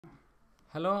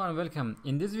Hello and welcome.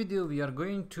 In this video we are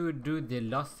going to do the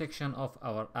last section of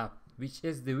our app, which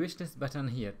is the wishlist button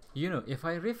here. If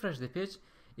I refresh the page,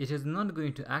 it is not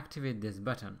going to activate this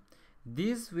button.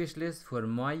 This wishlist for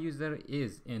my user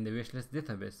is in the wishlist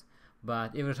database,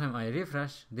 but every time I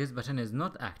refresh, this button is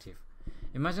not active.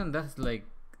 Imagine that's like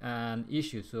an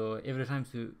issue. So every time,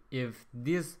 if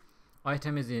this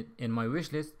item is in my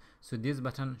wishlist, so this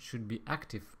button should be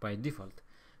active by default.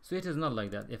 So it is not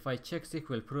like that. If I check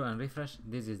SQL Pro and refresh,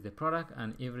 this is the product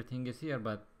and everything is here,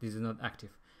 but this is not active.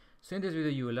 So in this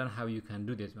video you will learn how you can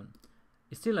do this one.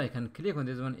 Still, I can click on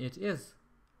this one, it is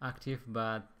active,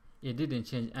 but it didn't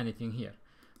change anything here.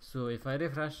 So if I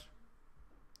refresh,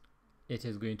 it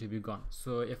is going to be gone.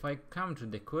 So if I come to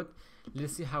the code,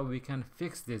 let's see how we can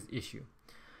fix this issue.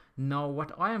 Now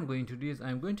what I am going to do is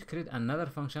I'm going to create another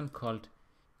function called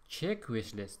check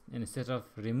wishlist instead of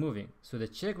removing. So the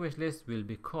check wishlist will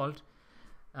be called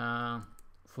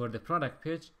for the product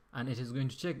page, and it is going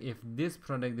to check if this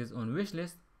product is on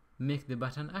wishlist, make the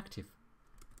button active.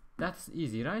 That's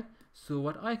easy, right? So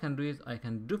what I can do is I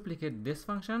can duplicate this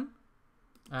function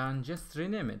and just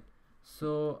rename it.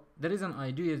 So the reason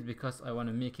I do is because I want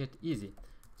to make it easy.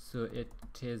 So it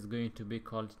is going to be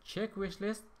called check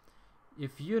wishlist.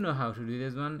 If you know how to do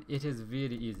this one, it is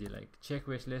very easy, like check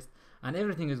wishlist, and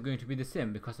everything is going to be the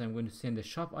same because I'm going to send the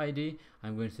shop ID,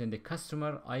 I'm going to send the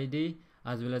customer ID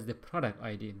as well as the product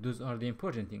ID. Those are the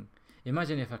important thing.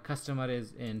 Imagine if a customer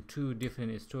is in two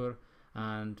different stores,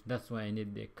 and that's why I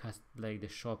need the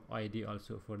shop ID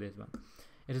also for this one.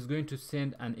 It is going to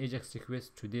send an AJAX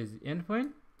request to this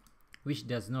endpoint, which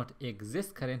does not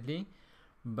exist currently,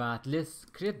 but let's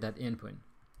create that endpoint.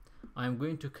 I'm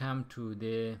going to come to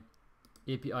the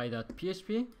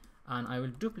API.php and I will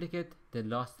duplicate the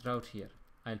last route here.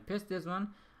 I'll paste this one,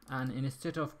 and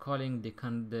instead of calling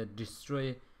the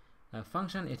destroy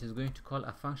function, it is going to call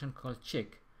a function called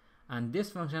check. And this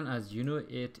function, as you know,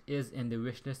 it is in the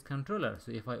wishlist controller.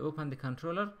 So if I open the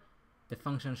controller, the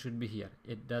function should be here.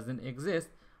 It doesn't exist.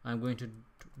 I'm going to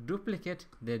duplicate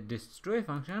the destroy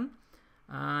function,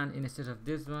 and instead of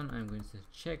this one, I'm going to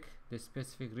check the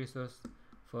specific resource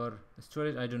for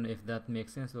storage. I don't know if that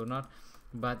makes sense or not,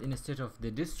 but instead of the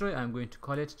destroy, I'm going to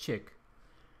call it check.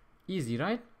 Easy,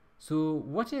 right? So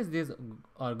what is this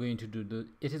are going to do?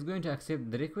 It is going to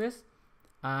accept the request,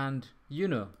 and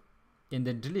in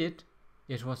the delete,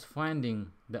 it was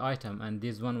finding the item and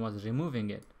this one was removing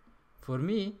it. For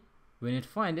me, when it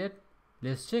find it,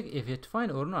 let's check if it find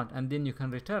or not, and then you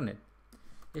can return it.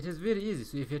 It is very easy.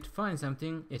 So if it finds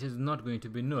something, it is not going to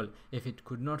be null. If it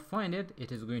could not find it,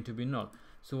 it is going to be null.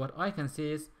 So what I can say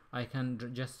is I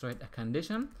can just write a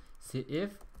condition, say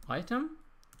if item,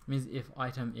 means if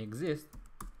item exists,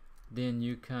 then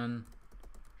you can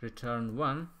return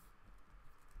 1,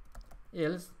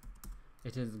 else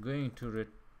it is going to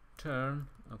return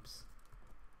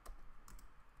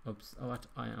what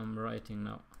I am writing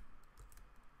now.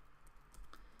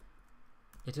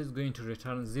 It is going to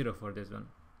return 0 for this one.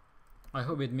 I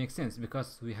hope it makes sense,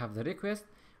 because we have the request,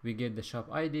 we get the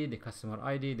shop ID, the customer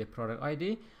ID, the product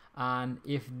ID, and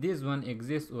if this one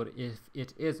exists or if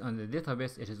it is on the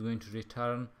database, it is going to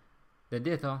return the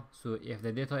data. So if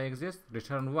the data exists,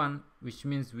 return 1, which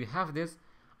means we have this,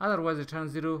 otherwise return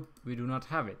 0, we do not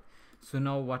have it. So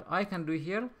now what I can do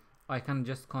here, I can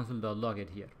just console.log it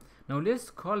here. Now let's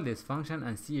call this function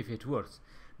and see if it works.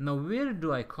 Now where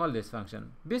do I call this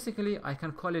function? Basically I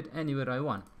can call it anywhere I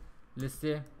want. Let's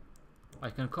say I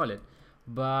can call it,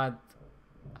 but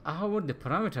how would the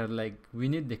parameter, like we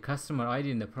need the customer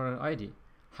ID and the product ID,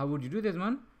 how would you do this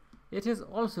one? It is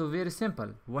also very simple.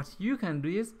 What you can do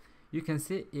is you can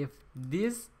say if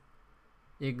this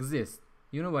exists.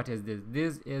 You know what is this?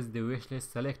 This is the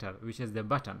wishlist selector, which is the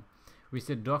button. We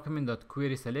say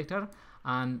document.query selector,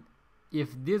 and if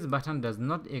this button does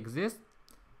not exist,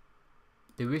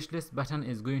 the wishlist button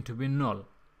is going to be null.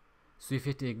 So if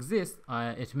it exists,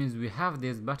 it means we have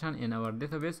this button in our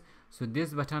database. So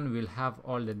this button will have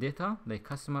all the data, like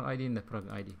customer ID and the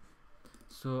product ID.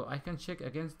 So I can check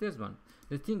against this one.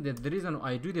 The reason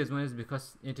I do this one is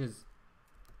because it is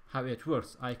how it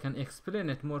works. I can explain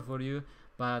it more for you,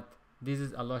 but this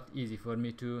is a lot easy for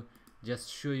me to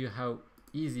just show you how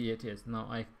easy it is. Now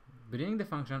I bring the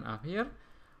function up here.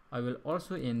 I will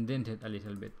also indent it a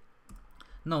little bit.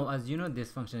 Now, as you know,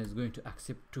 this function is going to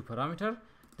accept 2 parameters.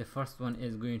 The first one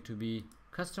is going to be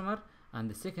customer, and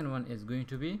the second one is going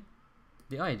to be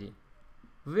the ID.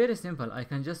 Very simple. I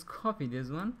can just copy this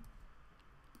one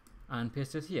and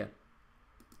paste it here.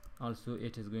 Also,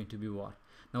 it is going to be var.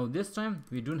 Now this time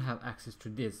we don't have access to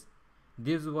this.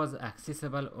 This was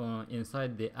accessible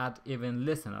inside the add event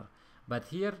listener, but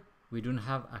here we don't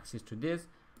have access to this.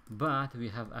 but we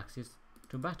have access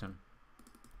to button.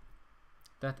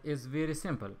 That is very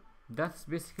simple. That's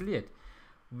basically it.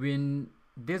 When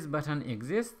this button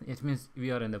exists, it means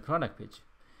we are in the product page.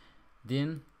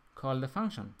 Then call the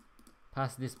function,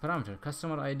 pass this parameter,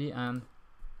 customer ID and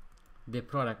the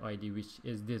product ID, which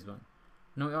is this one.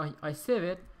 Now I save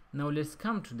it. Now let's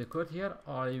come to the code here.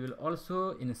 I will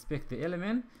also inspect the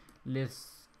element.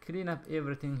 Let's clean up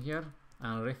everything here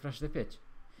and refresh the page.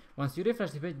 Once you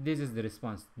refresh the page, this is the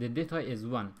response. The data is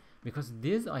 1 because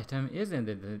this item is in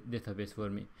the database for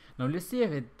me. Now let's see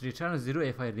if it returns 0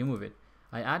 if I remove it.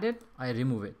 I add it, I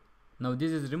remove it. Now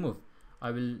this is removed.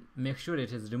 I will make sure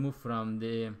it is removed from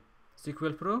the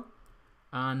SQL Pro.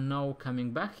 And now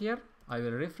coming back here, I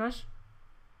will refresh.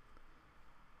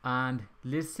 And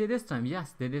let's see this time,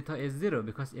 yes, the data is 0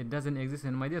 because it doesn't exist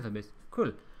in my database.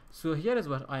 Cool. So here is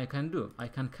what I can do. I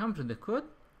can come to the code,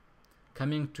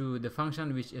 coming to the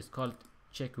function which is called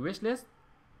check wishlist.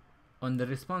 On the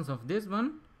response of this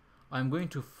one, I'm going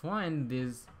to find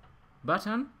this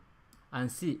button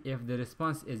and see if the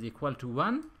response is equal to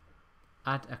 1,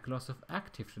 add a class of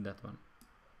active to that one.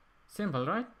 Simple,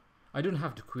 right? I don't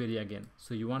have to query again.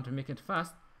 So you want to make it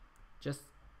fast, just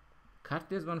cut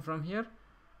this one from here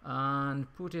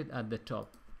and put it at the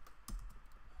top.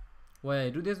 Why I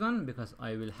do this one? Because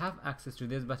I will have access to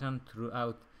this button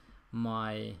throughout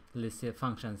my, let's say,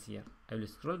 functions here. I will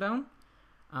scroll down,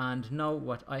 and now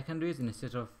what I can do is,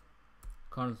 instead of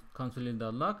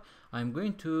console.log, I'm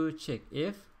going to check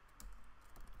if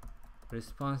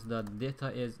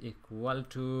response.data is equal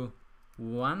to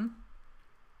 1.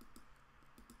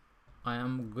 I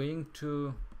am going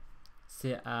to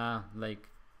say like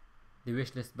the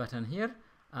wishlist button here,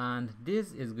 and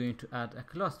this is going to add a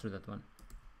class to that one.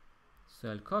 So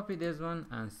I'll copy this one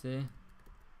and say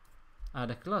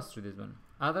add a class to this one.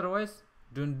 Otherwise,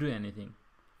 don't do anything,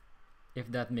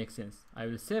 if that makes sense. I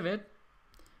will save it.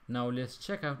 Now let's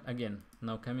check out again.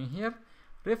 Now coming here,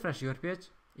 refresh your page.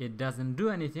 It doesn't do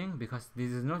anything because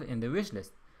this is not in the wish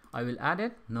list. I will add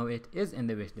it. Now it is in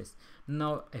the wish list.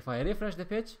 Now if I refresh the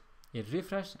page, it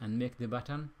refresh and make the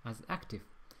button as active.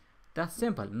 That's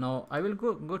simple. Now I will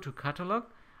go to catalog,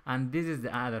 and this is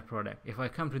the other product. If I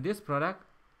come to this product,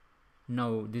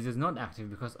 now this is not active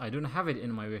because I don't have it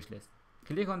in my wish list.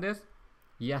 Click on this.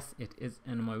 Yes, it is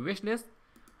in my wish list.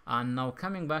 And now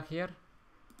coming back here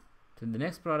to the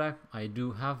next product, I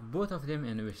do have both of them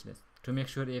in the wish list. To make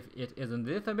sure if it is on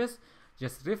the database,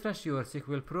 just refresh your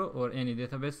SQL Pro or any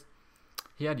database.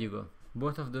 Here you go.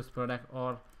 Both of those products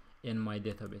are in my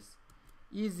database.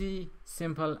 Easy,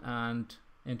 simple, and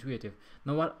intuitive.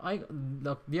 Now what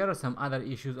look, there are some other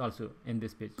issues also in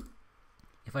this page.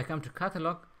 If I come to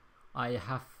catalog, I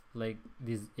have like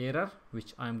this error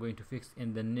which I'm going to fix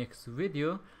in the next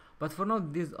video, but for now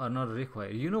these are not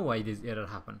required. You know why this error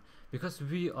happened? Because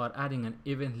we are adding an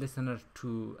event listener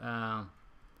to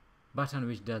button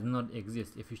which does not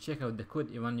exist. If you check out the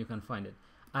code, even you can find it.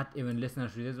 Add event listener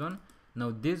to this one.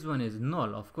 Now this one is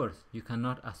null. Of course you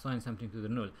cannot assign something to the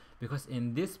null because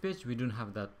in this page we don't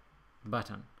have that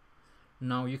button.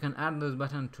 Now you can add those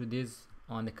buttons to this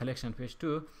on the collection page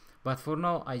too, but for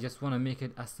now I just want to make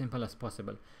it as simple as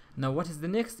possible. Now what is the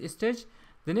next stage?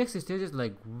 The next stage is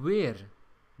like where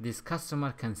this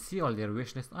customer can see all their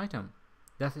wishlist item.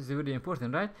 That is very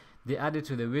important, right? They add it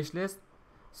to the wishlist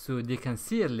so they can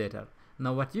see it later.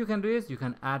 Now what you can do is you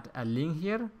can add a link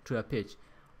here to a page.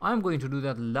 I'm going to do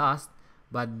that last,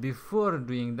 but before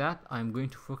doing that, I'm going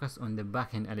to focus on the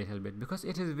backend a little bit because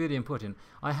it is very important.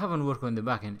 I haven't worked on the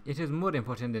backend. It is more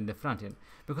important than the front end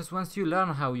because once you learn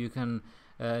how you can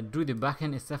do the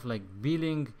backend stuff like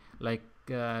billing, like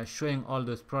showing all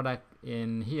those products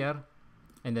in here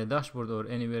in the dashboard or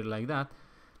anywhere like that,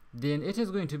 then it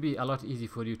is going to be a lot easy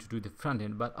for you to do the front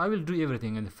end. But I will do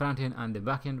everything in the front end and the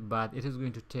back end, but it is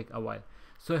going to take a while.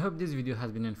 So I hope this video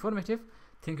has been informative.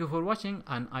 Thank you for watching,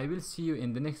 and I will see you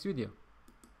in the next video.